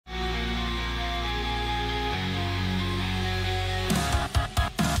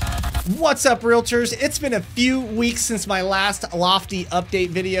What's up, Realtors? It's been a few weeks since my last Lofty update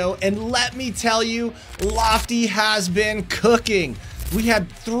video, and let me tell you, Lofty has been cooking. We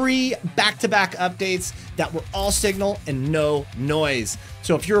had 3 back-to-back updates that were all signal and no noise.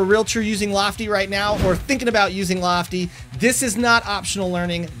 So if you're a realtor using Lofty right now or thinking about using Lofty, this is not optional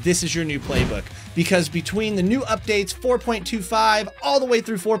learning. This is your new playbook. Because between the new updates 4.25 all the way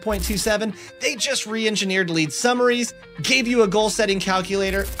through 4.27, they just re-engineered lead summaries, gave you a goal-setting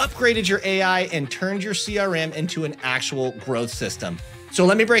calculator, upgraded your AI, and turned your CRM into an actual growth system. So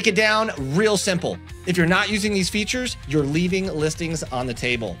let me break it down real simple. If you're not using these features, you're leaving listings on the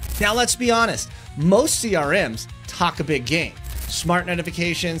table. Now let's be honest, most CRMs talk a big game. Smart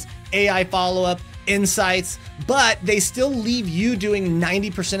notifications, AI follow-up, insights, but they still leave you doing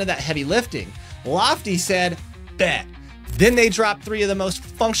 90% of that heavy lifting. Lofty said, bet. Then they dropped 3 of the most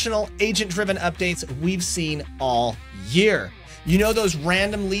functional agent-driven updates we've seen all year. You know those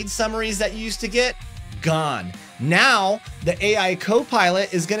random lead summaries that you used to get? Gone. Now, the AI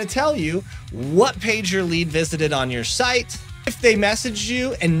Copilot is going to tell you what page your lead visited on your site. If they messaged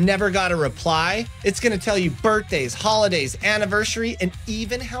you and never got a reply, it's going to tell you birthdays, holidays, anniversary, and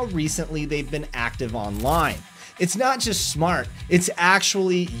even how recently they've been active online. It's not just smart, it's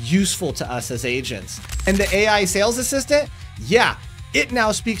actually useful to us as agents. And the AI sales assistant, yeah, it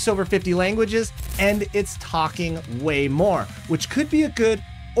now speaks over 50 languages and it's talking way more, which could be a good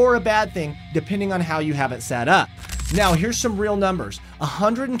or a bad thing depending on how you have it set up. Now, here's some real numbers.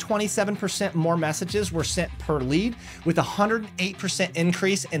 127% more messages were sent per lead with a 108%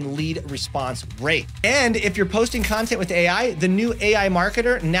 increase in lead response rate. And if you're posting content with AI, the new AI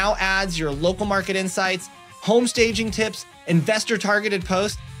marketer now adds your local market insights, home staging tips, investor targeted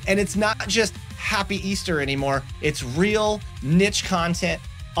posts, and it's not just happy Easter anymore. It's real niche content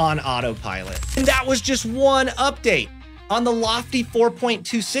on autopilot. And that was just one update. On the Lofty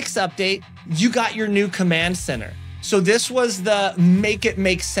 4.26 update, you got your new command center. So this was the make it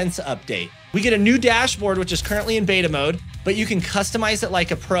make sense update. We get a new dashboard, which is currently in beta mode, but you can customize it like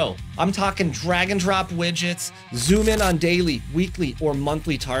a pro. I'm talking drag and drop widgets, zoom in on daily, weekly, or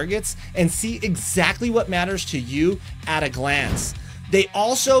monthly targets, and see exactly what matters to you at a glance. They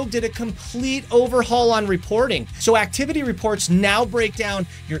also did a complete overhaul on reporting. So activity reports now break down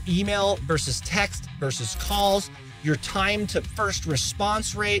your email versus text versus calls, your time to first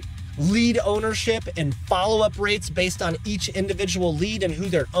response rate, lead ownership and follow-up rates based on each individual lead and who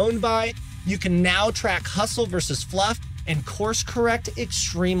they're owned by. You can now track hustle versus fluff and course correct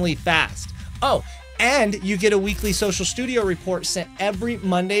extremely fast. Oh, and you get a weekly Social Studio report sent every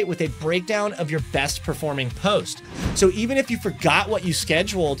Monday with a breakdown of your best performing post. So even if you forgot what you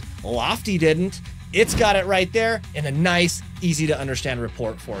scheduled, Lofty didn't, it's got it right there in a nice, easy to understand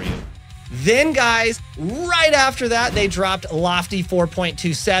report for you. Then guys, right after that, they dropped Lofty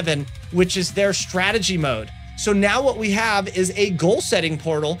 4.27, which is their strategy mode. So now what we have is a goal setting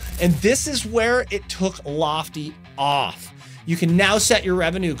portal, and this is where it took Lofty off. You can now set your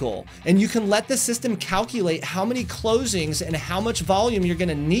revenue goal, and you can let the system calculate how many closings and how much volume you're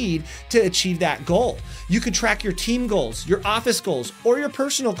gonna need to achieve that goal. You can track your team goals, your office goals, or your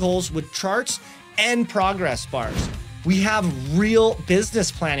personal goals with charts and progress bars. We have real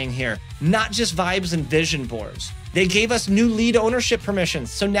business planning here, not just vibes and vision boards. They gave us new lead ownership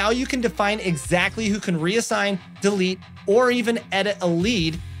permissions, so now you can define exactly who can reassign, delete, or even edit a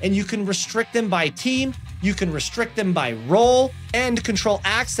lead, and you can restrict them by team, you can restrict them by role, and control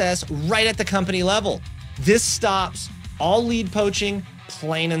access right at the company level. This stops all lead poaching,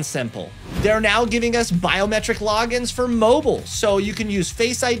 plain and simple. They're now giving us biometric logins for mobile, so you can use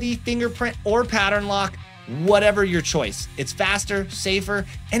Face ID, fingerprint, or pattern lock, whatever your choice. It's faster, safer,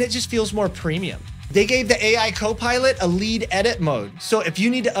 and it just feels more premium. They gave the AI Copilot a lead edit mode. So if you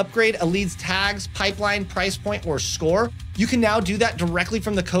need to upgrade a lead's tags, pipeline, price point, or score, you can now do that directly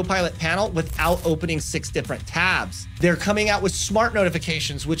from the Copilot panel without opening 6 different tabs. They're coming out with smart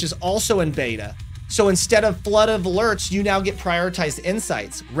notifications, which is also in beta. So instead of flood of alerts, you now get prioritized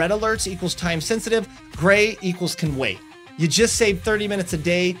insights. Red alerts equals time sensitive, gray equals can wait. You just save 30 minutes a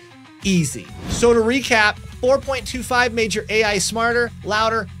day, easy. So to recap, 4.25 made your AI smarter,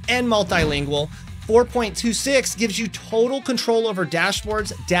 louder, and multilingual. 4.26 gives you total control over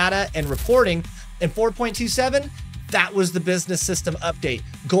dashboards, data, and reporting. And 4.27, that was the business system update,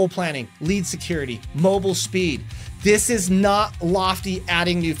 goal planning, lead security, mobile speed. This is not Lofty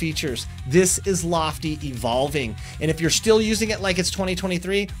adding new features. This is Lofty evolving. And if you're still using it like it's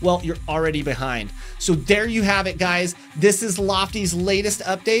 2023, well, you're already behind. So there you have it, guys. This is Lofty's latest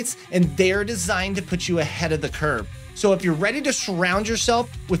updates, and they're designed to put you ahead of the curve. So if you're ready to surround yourself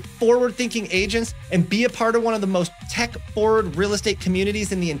with forward-thinking agents and be a part of one of the most tech-forward real estate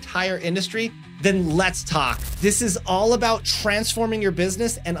communities in the entire industry, then let's talk. This is all about transforming your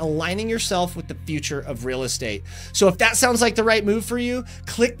business and aligning yourself with the future of real estate. So if that sounds like the right move for you,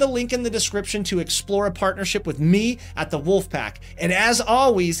 click the link in the description to explore a partnership with me at the Wolfpack. And as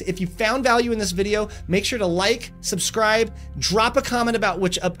always, if you found value in this video, make sure to like, subscribe, drop a comment about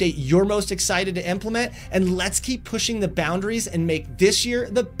which update you're most excited to implement, and let's keep pushing the boundaries and make this year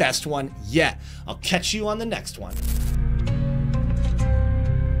the best one yet. I'll catch you on the next one.